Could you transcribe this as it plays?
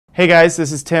Hey guys,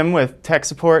 this is Tim with Tech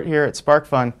Support here at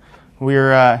SparkFun.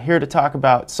 We're here to talk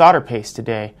about solder paste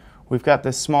today. We've got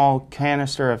this small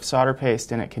canister of solder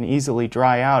paste and it can easily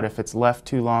dry out if it's left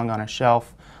too long on a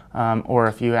shelf or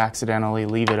if you accidentally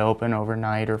leave it open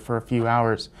overnight or for a few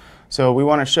hours. So we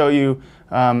want to show you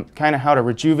kind of how to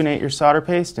rejuvenate your solder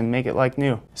paste and make it like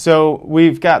new. So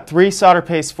we've got 3 solder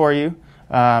pastes for you.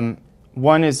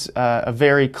 One is a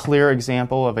very clear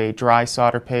example of a dry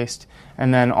solder paste,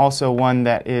 and then also one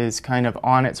that is kind of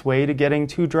on its way to getting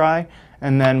too dry,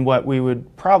 and then what we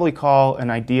would probably call an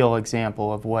ideal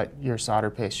example of what your solder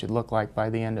paste should look like by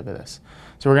the end of this.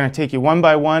 So we're going to take you one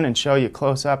by one and show you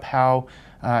close up how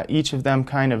each of them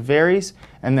kind of varies,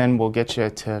 and then we'll get you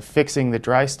to fixing the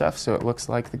dry stuff so it looks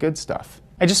like the good stuff.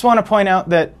 I just want to point out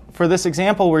that for this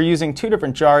example we're using 2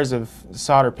 different jars of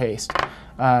solder paste.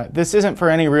 This isn't for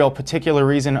any real particular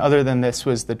reason other than this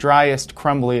was the driest,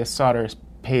 crumbliest solder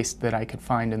paste that I could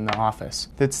find in the office.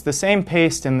 It's the same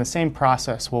paste and the same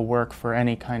process will work for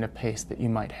any kind of paste that you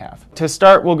might have. To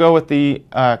start, we'll go with the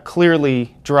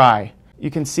clearly dry. You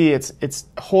can see it's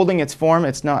holding its form.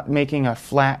 It's not making a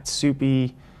flat,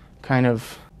 soupy kind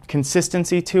of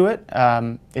consistency to it.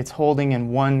 It's holding in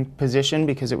one position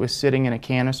because it was sitting in a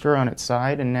canister on its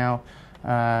side, and now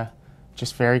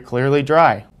just very clearly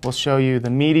dry. We'll show you the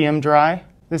medium dry.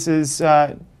 This is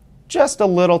just a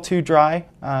little too dry.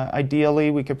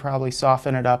 Ideally, we could probably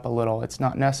soften it up a little. It's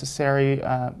not necessary.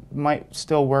 Might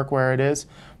still work where it is,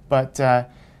 but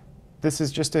this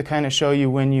is just to kind of show you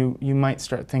when you might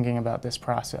start thinking about this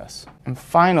process. And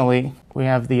finally, we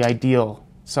have the ideal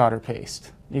solder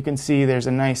paste. You can see there's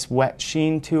a nice wet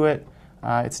sheen to it.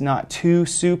 It's not too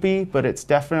soupy, but it's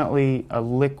definitely a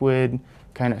liquid,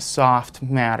 kind of soft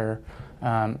matter.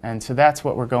 And so that's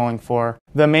what we're going for.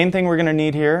 The main thing we're going to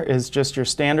need here is just your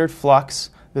standard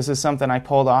flux. This is something I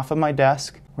pulled off of my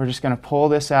desk. We're just going to pull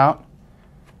this out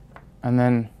and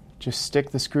then just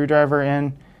stick the screwdriver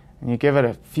in, and you give it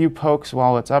a few pokes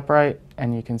while it's upright,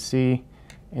 and you can see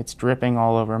it's dripping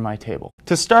all over my table.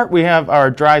 To start, we have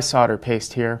our dry solder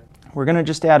paste here. We're going to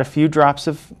just add a few drops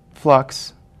of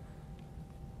flux,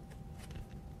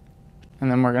 and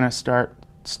then we're going to start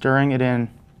stirring it in.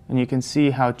 And you can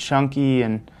see how chunky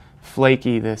and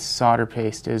flaky this solder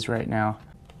paste is right now.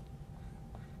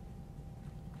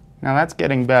 Now that's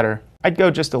getting better. I'd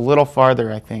go just a little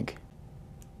farther, I think.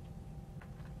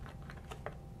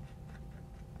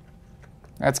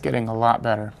 That's getting a lot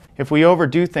better. If we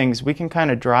overdo things, we can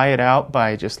kind of dry it out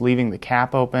by just leaving the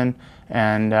cap open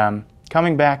and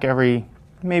coming back every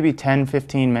maybe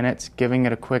 10-15 minutes, giving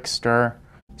it a quick stir.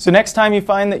 So next time you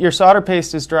find that your solder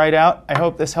paste is dried out, I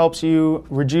hope this helps you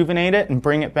rejuvenate it and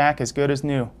bring it back as good as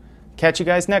new. Catch you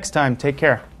guys next time. Take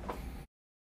care.